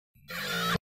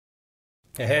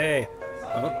Hey.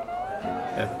 Huh?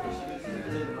 Yeah.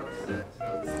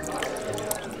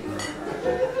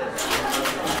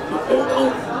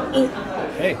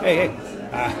 Hey.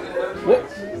 What?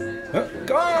 Huh?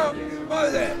 Come on! What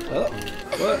is that?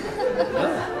 What?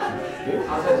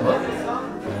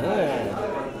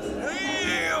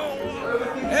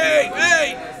 Hey!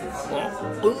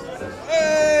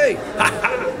 Hey!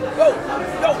 Go!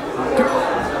 Go!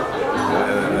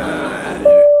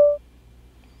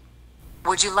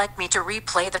 Would you like me to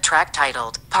replay the track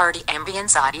titled Party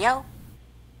Ambience Audio?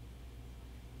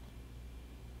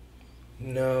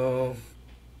 No.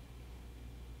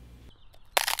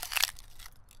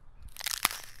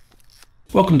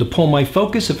 Welcome to Pull My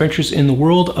Focus, Adventures in the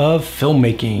World of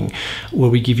Filmmaking, where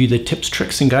we give you the tips,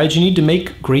 tricks, and guides you need to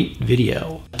make great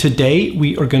video. Today,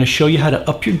 we are going to show you how to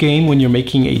up your game when you're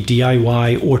making a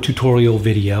DIY or tutorial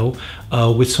video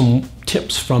with some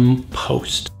tips from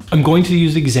post. I'm going to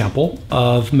use the example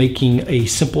of making a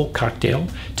simple cocktail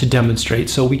to demonstrate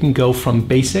so we can go from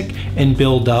basic and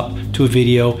build up to a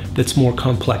video that's more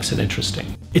complex and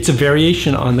interesting. It's a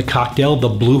variation on the cocktail, the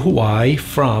Blue Hawaii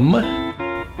from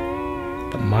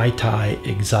the Mai Tai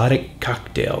Exotic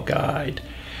Cocktail Guide.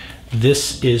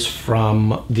 This is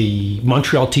from the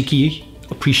Montreal Tiki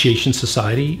Appreciation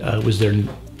Society. It was their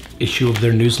issue of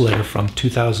their newsletter from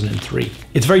 2003.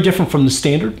 It's very different from the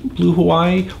standard Blue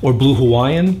Hawaii or Blue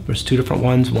Hawaiian. There's two different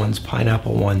ones. One's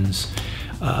pineapple, one's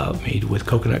made with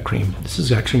coconut cream. This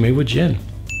is actually made with gin.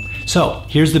 So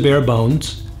here's the bare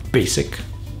bones, basic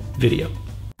video.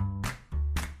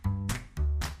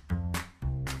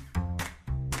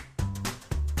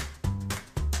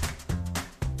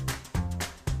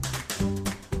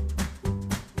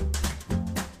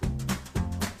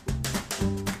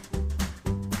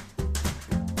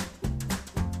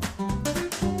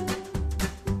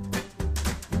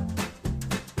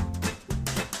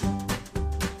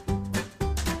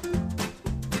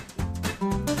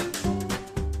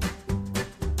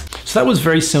 So that was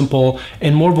very simple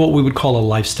and more of what we would call a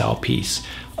lifestyle piece.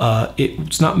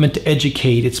 It's not meant to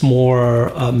educate, it's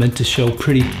more meant to show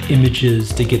pretty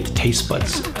images to get the taste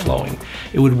buds flowing.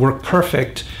 It would work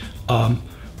perfect on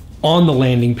the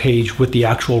landing page with the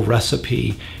actual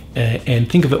recipe,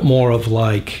 and think of it more of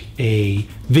like a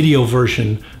video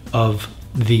version of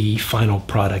the final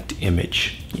product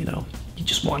image. You know, you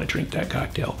just want to drink that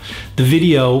cocktail. The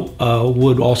video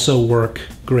would also work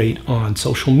great on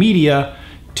social media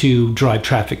to drive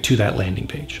traffic to that landing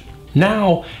page.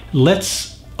 Now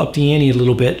let's up the ante a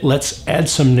little bit. Let's add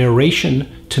some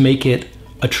narration to make it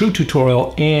a true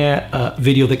tutorial and a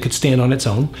video that could stand on its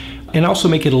own, and also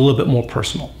make it a little bit more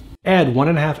personal. Add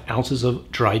 1.5 ounces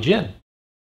of dry gin,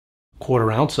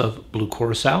 1/4 ounce of blue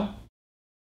curacao,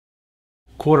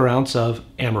 1/4 ounce of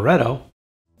amaretto.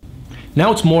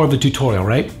 Now it's more of a tutorial,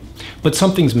 right? But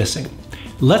something's missing.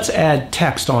 Let's add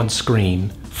text on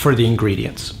screen for the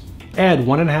ingredients. Add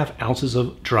 1.5 ounces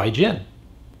of dry gin,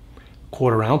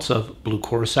 1/4 ounce of blue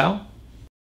curacao.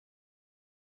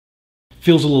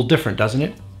 Feels a little different, doesn't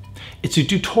it? It's a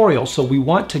tutorial, so we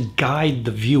want to guide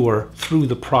the viewer through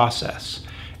the process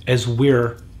as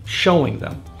we're showing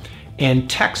them. And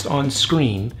text on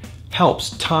screen helps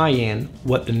tie in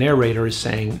what the narrator is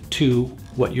saying to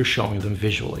what you're showing them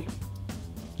visually.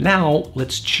 Now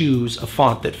let's choose a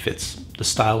font that fits the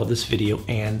style of this video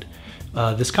and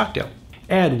this cocktail.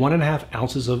 Add 1.5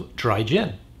 ounces of dry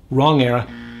gin. Wrong era.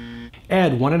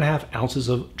 Add 1.5 ounces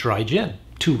of dry gin.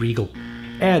 Too regal.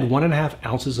 Add 1.5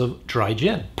 ounces of dry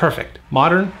gin. Perfect.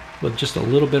 Modern with just a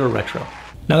little bit of retro.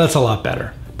 Now that's a lot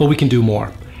better, but we can do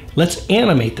more. Let's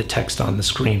animate the text on the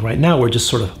screen. Right now we're just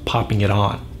sort of popping it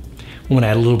on. We want to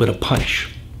add a little bit of punch.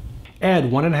 Add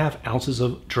 1.5 ounces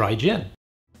of dry gin.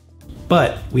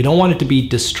 But we don't want it to be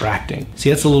distracting. See,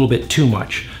 that's a little bit too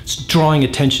much. It's drawing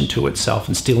attention to itself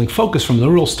and stealing focus from the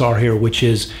real star here, which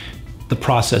is the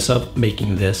process of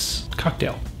making this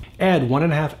cocktail. Add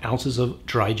 1.5 ounces of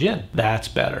dry gin. That's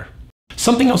better.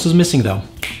 Something else is missing though.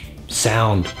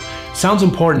 Sound. Sound's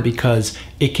important because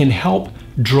it can help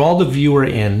draw the viewer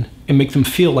in and make them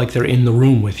feel like they're in the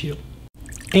room with you.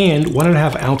 And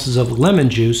 1.5 ounces of lemon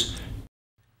juice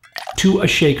to a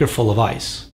shaker full of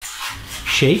ice.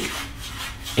 Shake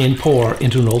and pour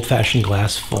into an old-fashioned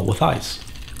glass full with ice.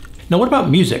 Now what about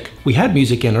music? We had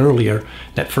music in earlier,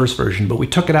 that first version, but we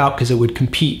took it out because it would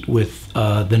compete with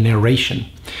the narration.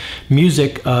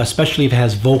 Music, especially if it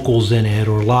has vocals in it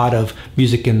or a lot of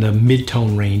music in the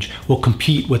mid-tone range, will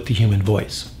compete with the human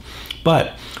voice.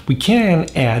 But we can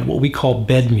add what we call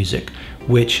bed music,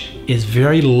 which is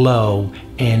very low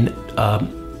and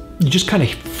you just kind of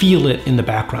feel it in the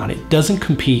background. It doesn't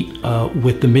compete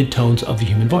with the midtones of the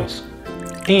human voice.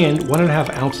 and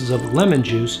 1.5 ounces of lemon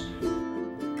juice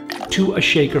to a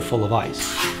shaker full of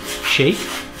ice. Shake.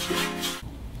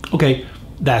 Okay,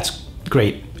 that's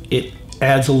great. It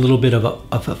adds a little bit of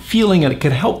a feeling, and it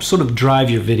can help sort of drive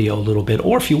your video a little bit,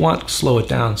 or if you want, slow it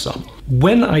down some.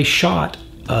 When I shot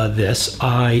this,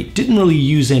 I didn't really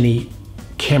use any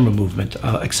camera movement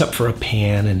except for a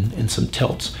pan and some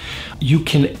tilts. You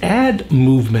can add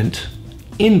movement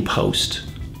in post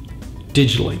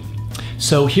digitally.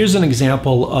 So here's an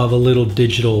example of a little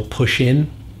digital push in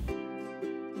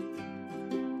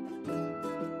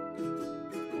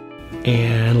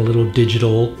and a little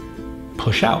digital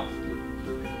push out.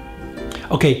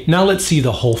 Okay, now let's see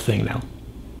the whole thing now.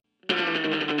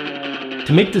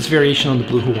 To make this variation on the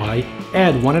Blue Hawaii,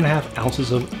 add 1.5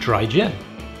 ounces of dry gin,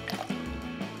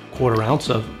 1/4 ounce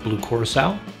of blue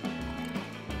curacao,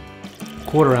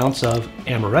 1/4 ounce of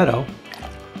amaretto,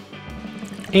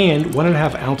 and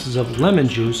 1.5 ounces of lemon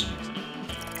juice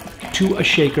to a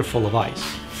shaker full of ice.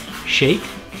 Shake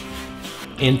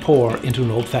and pour into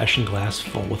an old-fashioned glass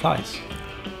full with ice.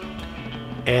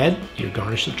 Add your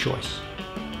garnish of choice.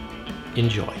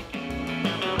 Enjoy.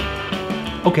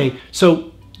 Okay,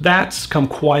 so that's come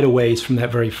quite a ways from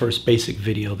that very first basic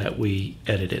video that we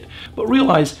edited. But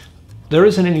realize there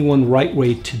isn't any one right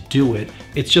way to do it.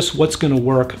 It's just what's going to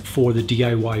work for the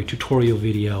DIY tutorial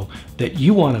video that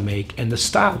you want to make and the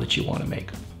style that you want to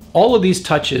make. All of these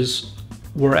touches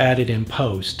were added in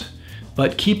post,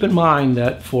 but keep in mind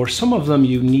that for some of them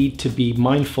you need to be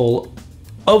mindful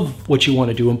of what you want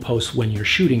to do in post when you're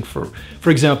shooting. For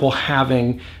example,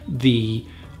 having the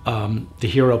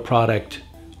hero product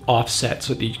offset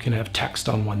so that you can have text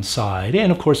on one side,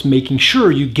 and of course making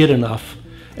sure you get enough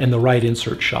and the right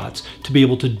insert shots to be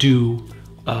able to do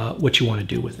what you want to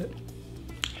do with it.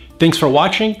 Thanks for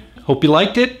watching. Hope you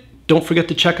liked it. Don't forget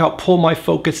to check out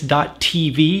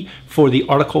pullmyfocus.tv for the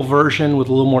article version with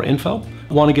a little more info.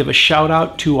 I want to give a shout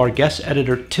out to our guest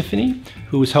editor, Tiffany,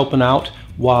 who was helping out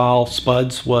while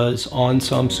Spuds was on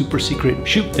some super secret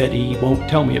shoot that he won't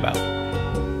tell me about.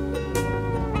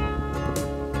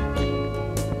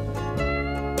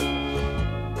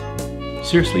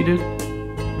 Seriously, dude?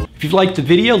 If you've liked the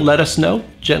video, let us know,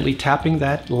 gently tapping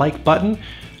that like button.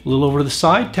 A little over to the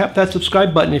side, tap that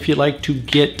subscribe button if you'd like to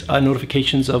get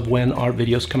notifications of when our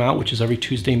videos come out, which is every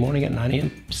Tuesday morning at 9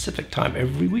 a.m. Pacific time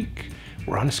every week.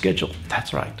 We're on a schedule,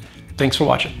 that's right. Thanks for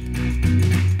watching.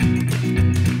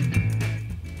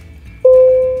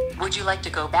 Would you like to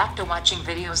go back to watching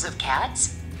videos of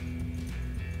cats?